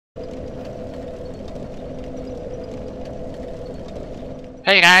Hey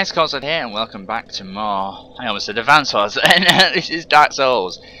guys, KoldsnedLP here and welcome back to more, I almost said Advance Wars, and this is Dark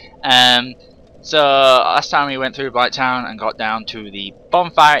Souls. So last time we went through Blighttown and got down to the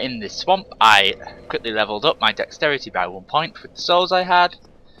bonfire in the swamp. I quickly leveled up my dexterity by 1 point with the souls I had,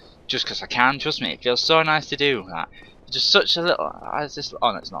 just because I can. Trust me, it feels so nice to do that. Just such a little, oh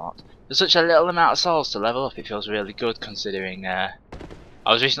no, it's not. There's such a little amount of souls to level up. It feels really good considering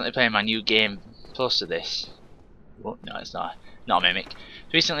I was recently playing my new game plus to this. Oh, no, it's not a mimic.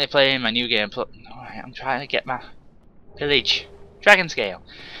 Recently playing my new game plus. I'm trying to get my pillage dragon scale.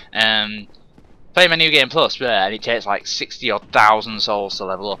 Playing my new game plus, and it takes like 60 or 1,000 souls to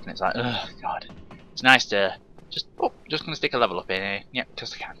level up, and it's like, oh god. It's nice to just gonna stick a level up in here. Yep,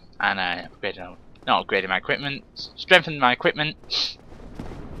 just I can, and upgraded my equipment, strengthened my equipment,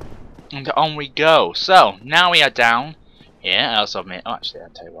 and on we go. So now we are down here. I also made. Oh, actually, I'll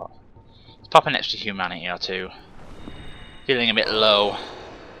tell you what. Let's pop an extra humanity or two. Feeling a bit low.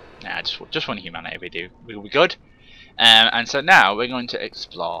 Nah, just one humanity we'll be good. And so now we're going to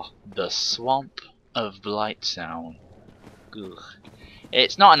explore the swamp of Blighttown. Ugh.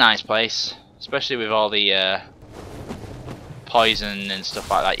 It's not a nice place, especially with all the poison and stuff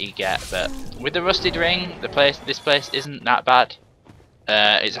like that you get. But with the rusted ring, this place isn't that bad.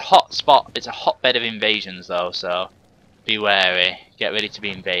 It's a hot spot. It's a hotbed of invasions though, so be wary. Get ready to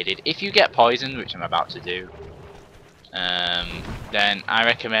be invaded. If you get poisoned, which I'm about to do, then I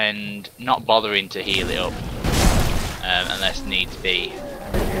recommend not bothering to heal it up unless needs be,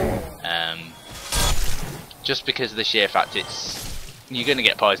 just because of the sheer fact you're gonna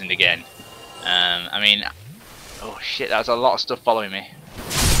get poisoned again. I mean, oh shit, that's a lot of stuff following me.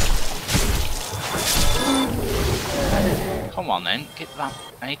 Come on then, get that.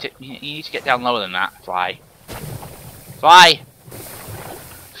 You need to get down lower than that. Fly.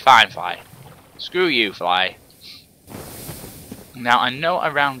 Fine, fly. Screw you, fly. Now I know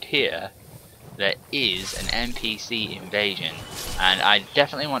around here there is an NPC invasion, and I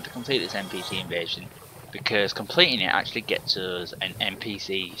definitely want to complete this NPC invasion because completing it actually gets us an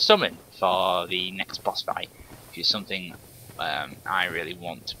NPC summon for the next boss fight, which is something I really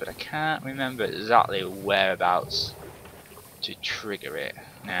want, but I can't remember exactly whereabouts to trigger it.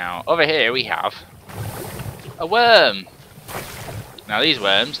 Now over here we have a worm. Now these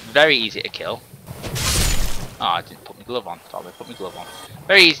worms, very easy to kill. Oh, I didn't put my glove on. Thought I put my glove on.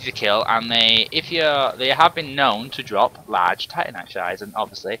 Very easy to kill, and they have been known to drop large titanite shards, and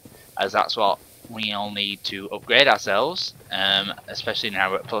obviously, as that's what we all need to upgrade ourselves, especially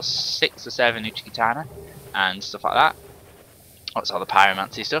now we're at plus 6 or 7 Uchikatana and stuff like that. That's all the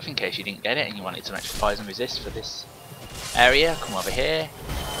pyromancy stuff. In case you didn't get it and you wanted some extra poison resist for this area, come over here.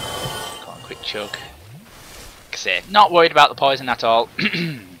 Come on, quick chug. Like I say, not worried about the poison at all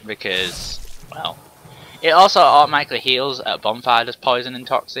because, well. It also automatically heals at bonfires poison and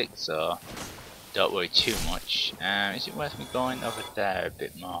toxic, so don't worry too much. Is it worth me going over there a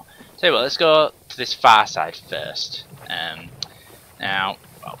bit more? Tell you what, let's go to this far side first. Now,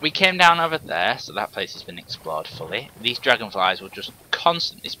 we came down over there, so that place has been explored fully. These dragonflies will just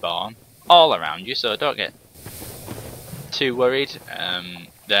constantly spawn all around you, so don't get too worried.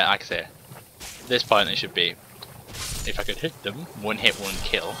 Like I say, at this point it should be, if I could hit them, one hit, one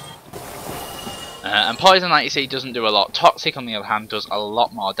kill. And poison, like you see, doesn't do a lot. Toxic, on the other hand, does a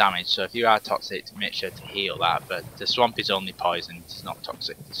lot more damage. So if you are toxic, make sure to heal that. But the swamp is only poison; it's not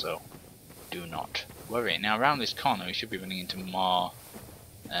toxic, so do not worry. Now, around this corner, we should be running into more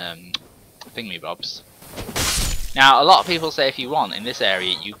thingamybobs. Now, a lot of people say if you want in this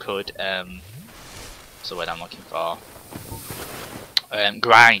area, you could. So what I'm looking for,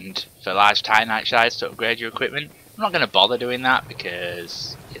 grind for large titanite shards to upgrade your equipment. I'm not going to bother doing that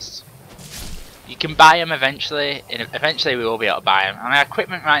because it's. You can buy them eventually, and eventually we will be able to buy them. And our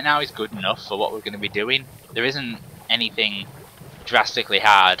equipment right now is good enough for what we're going to be doing. There isn't anything drastically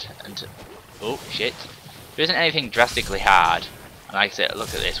hard, and oh shit, there isn't anything drastically hard. And like I said,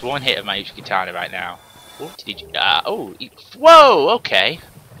 look at this, one hit of my Uchikatana right now. Oh, whoa, okay,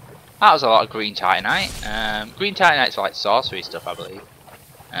 that was a lot of green titanite. Green titanite's like sorcery stuff, I believe.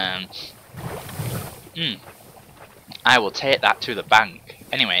 I will take that to the bank.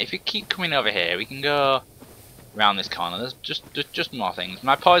 Anyway, if you keep coming over here, we can go around this corner. There's just more things.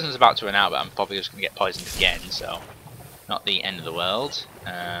 My poison's about to run out, but I'm probably just going to get poisoned again, so not the end of the world.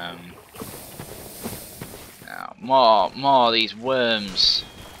 Now, more of these worms.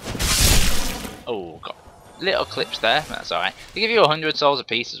 Oh, got little clips there. That's alright. They give you 100 souls a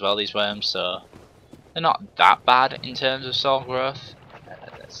piece as well, these worms, so they're not that bad in terms of soul growth.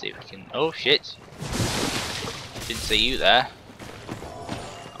 Let's see if we can. Oh shit! Didn't see you there.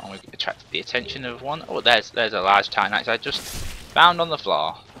 the attention of one. Oh, there's a large Titanite I just found on the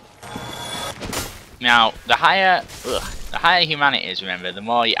floor. Now, the higher humanity is, remember, the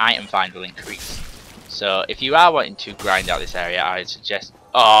more your item find will increase. So, if you are wanting to grind out this area, I'd suggest...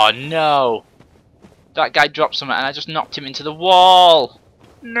 Oh, no! That guy dropped something and I just knocked him into the wall!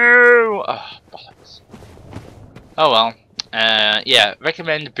 No! Oh, bollocks. Oh well. Yeah,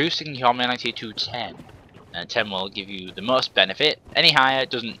 recommend boosting your humanity to 10. 10 will give you the most benefit. Any higher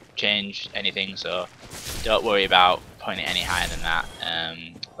doesn't change anything, so don't worry about putting it any higher than that.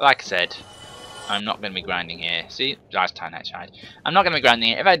 Like I said, I'm not going to be grinding here. See, last time I tried. I'm not going to be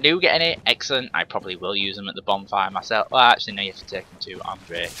grinding it. If I do get any, excellent. I probably will use them at the bonfire myself. Well, actually, no, you have to take them to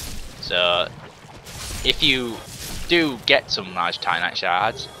Andre. So, if you do get some large Titanite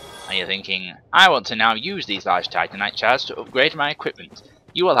shards, and you're thinking, I want to now use these large Titanite shards to upgrade my equipment,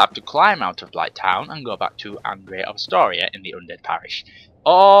 you will have to climb out of Blight Town and go back to Andre of Astoria in the Undead Parish.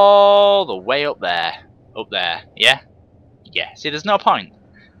 All the way up there. Up there, yeah? Yeah, see, there's no point.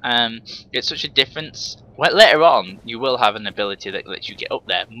 It's such a difference. Well, later on, you will have an ability that lets you get up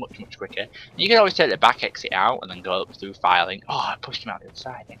there much quicker. You can always take the back exit out and then go up through filing. Oh, I pushed him out the other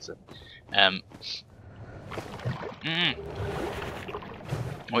side, excellent.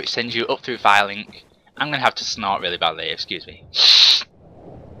 Which sends you up through filing. I'm going to have to snort really badly, excuse me.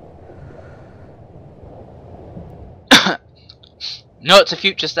 Note to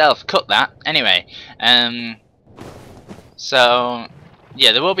future self, cut that. Anyway, so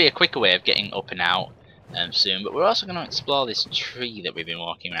yeah, there will be a quicker way of getting up and out soon, but we're also going to explore this tree that we've been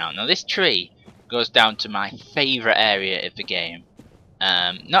walking around. Now this tree goes down to my favourite area of the game.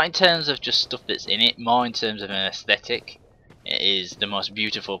 Not in terms of just stuff that's in it, more in terms of an aesthetic. It is the most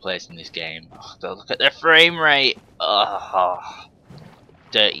beautiful place in this game. Oh, look at the frame rate! Oh,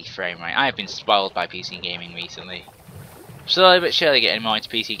 dirty frame rate. I have been spoiled by PC gaming recently. Slowly but surely getting more into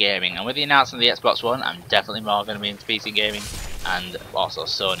PC gaming, and with the announcement of the Xbox One, I'm definitely more going to be into PC gaming, and also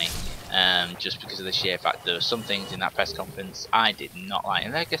Sony, just because of the sheer fact there were some things in that press conference I did not like,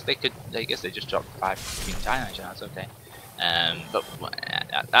 and I guess they just dropped 5 between times, that's okay. But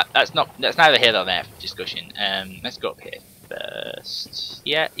that's neither here nor there for discussion. Let's go up here first.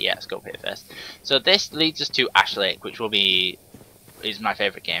 Yeah, let's go up here first. So this leads us to Ash Lake, which is my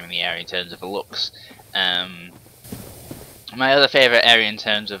favourite game in the area in terms of the looks. My other favourite area in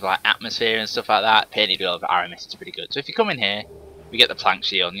terms of like atmosphere and stuff like that, Painted Wheel of Aramis is pretty good. So if you come in here, we get the plank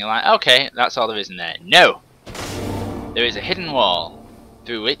shield, and you're like, okay, that's all there is in there. No! There is a hidden wall,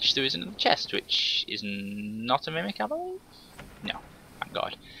 through which there is another chest, which is not a mimic, I believe? No, thank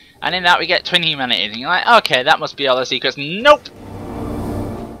God. And in that we get twin humanities, and you're like, okay, that must be all the secrets. Nope!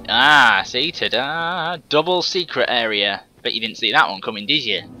 Ah, see, ta-da! Double secret area. Bet you didn't see that one coming, did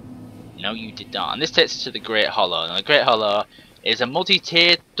you? No, you did not. And this takes us to the Great Hollow. Now, the Great Hollow is a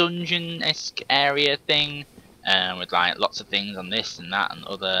multi-tiered dungeon-esque area thing, with like lots of things on this and that and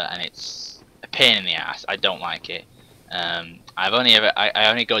other, and it's a pain in the ass. I don't like it. I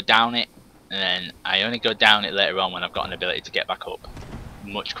only go down it, and then I only go down it later on when I've got an ability to get back up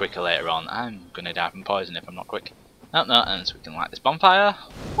much quicker later on. I'm gonna die from poison if I'm not quick. No, and so we can light this bonfire.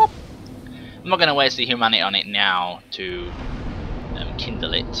 Whoop. I'm not gonna waste the humanity on it now to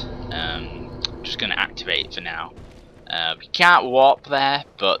kindle it. Just going to activate it for now. We can't warp there,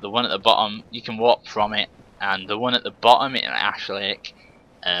 but the one at the bottom you can warp from it, and the one at the bottom in Ash Lake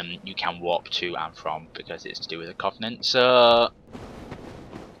you can warp to and from because it's to do with the Covenant. So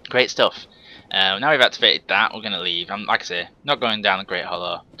great stuff. Now we've activated that, we're going to leave. Like I say, not going down the Great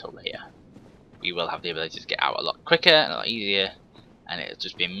Hollow until later. We will have the ability to get out a lot quicker and a lot easier, and it'll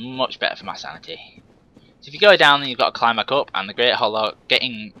just be much better for my sanity. So if you go down, then you've got to climb back up, and the Great Hollow,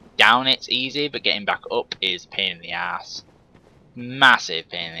 getting down it's easy, but getting back up is a pain in the ass. Massive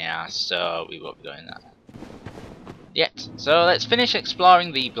pain in the ass, so we won't be doing that yet. So let's finish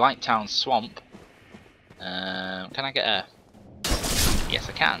exploring the Blight Town swamp. Can I get a... Yes,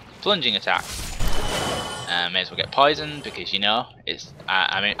 I can. Plunging attack. May as well get poisoned, because you know, it's...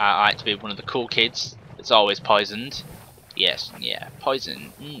 I mean, I like to be one of the cool kids that's always poisoned. Yes, yeah,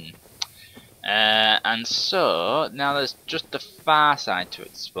 poison. And so now there's just the far side to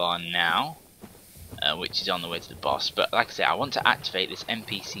explore now, which is on the way to the boss. But like I say, I want to activate this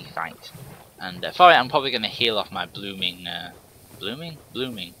NPC fight, and for it I'm probably going to heal off my blooming. I'm going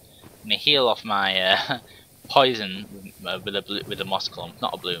to heal off my poison with a moss clump,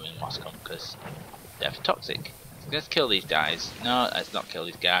 not a blooming moss clump, because they're toxic. So let's kill these guys. No, let's not kill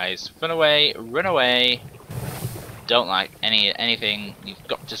these guys. Run away! Run away! Don't like anything you've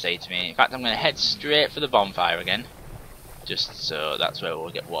got to say to me. In fact, I'm going to head straight for the bonfire again, just so that's where we'll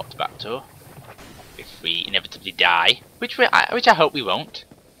get walked back to if we inevitably die, which I hope we won't.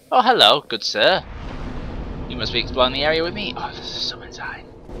 Oh, hello, good sir. You must be exploring the area with me. Oh, there's someone inside.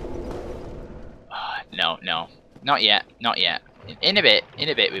 Oh, no, no. Not yet, not yet. In a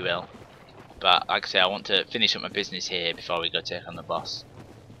bit we will. But, like I say, I want to finish up my business here before we go take on the boss.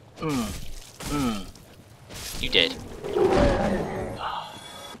 You did. Oh,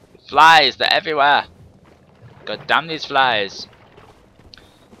 flies, they're everywhere. God damn these flies.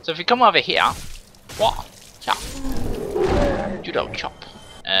 So if you come over here, what? Chop. Judo chop.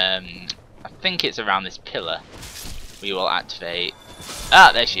 I think it's around this pillar. We will activate.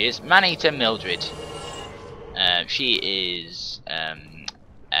 Ah, there she is, Man-Eater Mildred. She is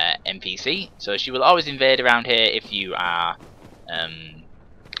NPC, so she will always invade around here if you are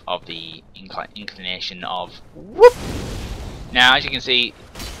of the inclination of whoop. Now, as you can see,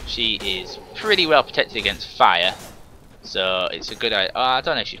 she is pretty well protected against fire, so it's a good idea. Oh, I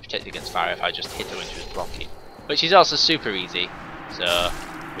don't know if she's protected against fire if I just hit her when she was blocking. But she's also super easy, so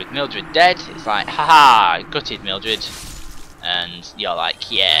with Mildred dead, it's like, haha, gutted Mildred. And you're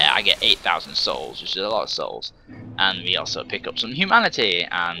like, yeah, I get 8,000 souls, which is a lot of souls. And we also pick up some humanity,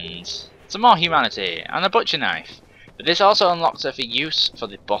 and some more humanity, and a butcher knife. But this also unlocks her for use for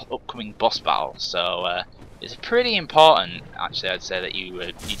the upcoming boss battle, so it's pretty important, actually, I'd say, that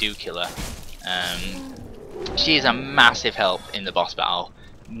you do kill her. She is a massive help in the boss battle,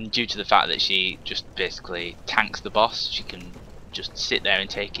 due to the fact that she just basically tanks the boss. She can just sit there and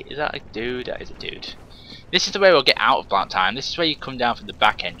take it. Is that a dude? That is a dude. This is the way we'll get out of Black Time. This is where you come down from the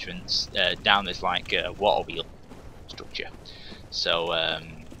back entrance, down this like water wheel structure. So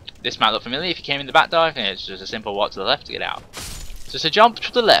this might look familiar if you came in the back door. I think it's just a simple walk to the left to get out. So it's a jump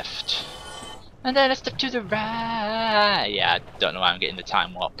to the left, and then a step to the right. Yeah, I don't know why I'm getting the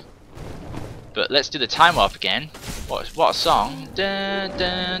time warp, but let's do the time warp again. What a song! Dun,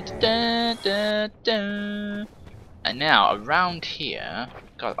 dun, dun, dun, dun. And now around here.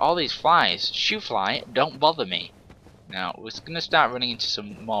 God, all these flies. Shoe fly, don't bother me. Now, we're going to start running into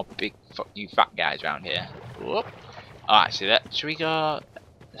some more big fuck you fat guys around here. Whoop. Oh, actually, should we go...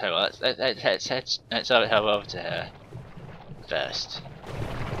 So, let's head over to her first.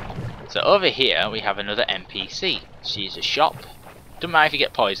 So, over here, we have another NPC. She's a shop. Don't matter if you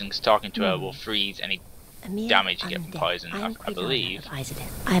get poisoned, because talking to her will freeze any damage you get from poison, I believe.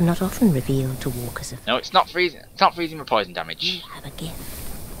 I am not often revealed to walkers of... No, it's not freezing. It's not freezing with poison damage. You have a gift.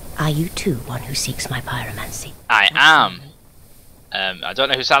 Are you too one who seeks my pyromancy? I am. I don't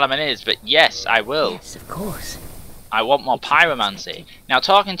know who Salaman is, but yes, I will. Yes, of course. I want more pyromancy. Now,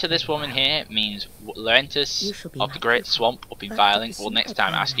 talking to this woman here means Laurentus of the Great Swamp up in Violink will next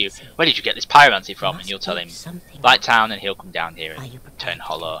time ask you, where did you get this pyromancy from? And you'll tell him, Black Town, and he'll come down here and turn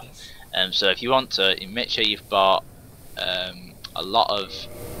hollow. So if you want to, make sure you've bought a lot of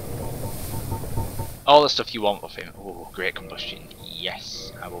all the stuff you want of him. Oh, Great Combustion.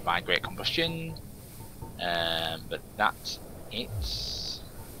 Yes, I will buy Great Combustion. But that's it.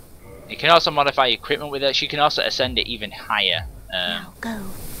 You can also modify your equipment with it. She can also ascend it even higher. Now go,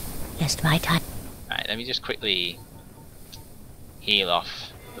 lest my time. Right, let me just quickly heal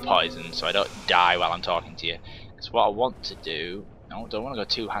off the poison so I don't die while I'm talking to you. Because what I want to do, no, don't want to go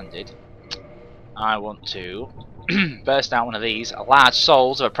two-handed. I want to burst out one of these, large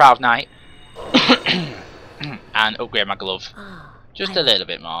souls of a proud knight, and upgrade my glove. Just a little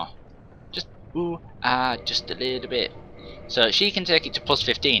bit more. Just just a little bit. So she can take it to plus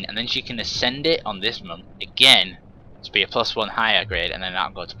 15, and then she can ascend it on this month again to be a plus 1 higher grade, and then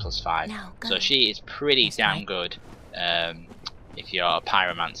that'll go to plus 5. So she is pretty damn good if you're a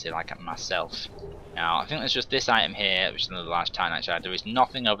pyromancer like myself. Now I think there's just this item here, which is another large Titanite shard. There is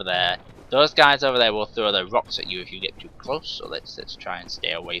nothing over there. Those guys over there will throw their rocks at you if you get too close, so let's try and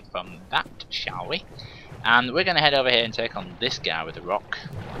stay away from that, shall we? And we're going to head over here and take on this guy with the rock.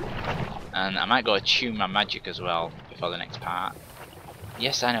 And I might go attune my magic as well before the next part.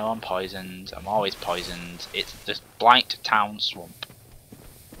 Yes, I know I'm poisoned. I'm always poisoned. It's this Blight Town Swamp.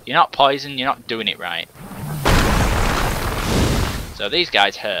 If you're not poisoned, you're not doing it right. So these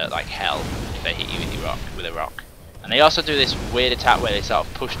guys hurt like hell if they hit you with a rock. And they also do this weird attack where they sort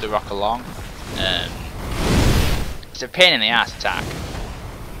of push the rock along. It's a pain in the ass attack.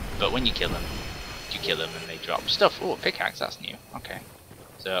 But when you kill them and they drop stuff. Oh, pickaxe, that's new. Okay.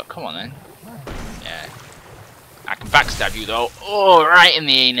 So, come on then. Yeah. I can backstab you though. Oh, right in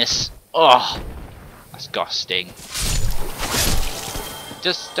the anus. Oh, that's got a sting.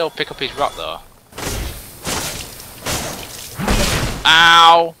 Just still pick up his rock though.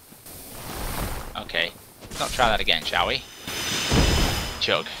 Ow! Okay. Let's not try that again, shall we?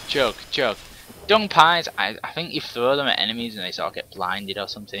 Chug, chug, chug. Dung pies, I think you throw them at enemies and they sort of get blinded or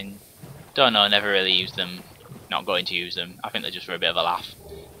something. Don't know, never really used them. Not going to use them. I think they're just for a bit of a laugh.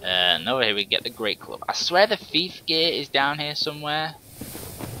 Over here we get the Great Club. I swear the Thief Gate is down here somewhere,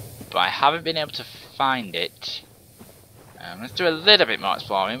 but I haven't been able to find it. Let's do a little bit more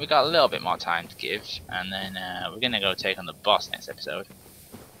exploring. We've got a little bit more time to give, and then we're gonna go take on the boss next episode.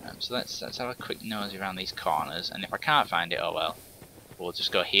 So let's have a quick nosy around these corners, and if I can't find it, oh well. We'll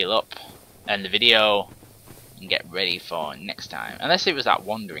just go heal up, end the video, and get ready for next time. Unless it was that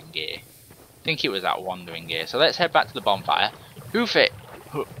Wandering Gear. I think it was that Wandering Gear. So let's head back to the bonfire. Hoof it!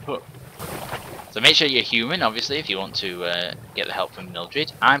 So make sure you're human, obviously, if you want to get the help from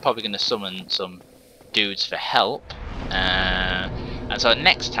Mildred. I'm probably going to summon some dudes for help. And so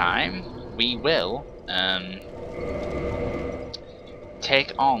next time, we will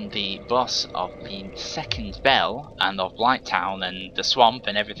take on the boss of the second bell, and of Blighttown, and the swamp,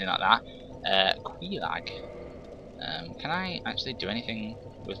 and everything like that. Queelag. Can I actually do anything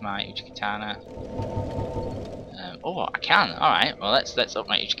with my Uchikatana? Oh, I can. Alright, well let's up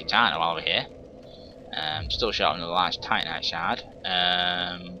my Uchikatana while we're here. Still short on a large Titanite shard.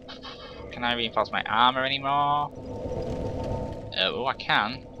 Can I reinforce my armor anymore? Oh, I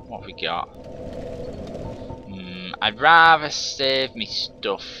can. What have we got? I'd rather save me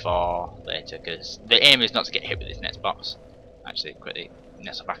stuff for later, because the aim is not to get hit with this next boss. Actually, quickly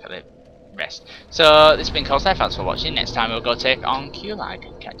nestle back at the rest. So, this has been KoldsnedLP. Thanks for watching. Next time we'll go take on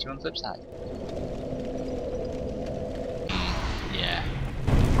Queelag. Catch you on the flip side. Yeah.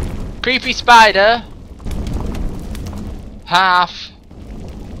 Creepy spider. Half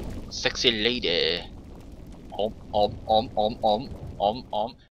sexy lady.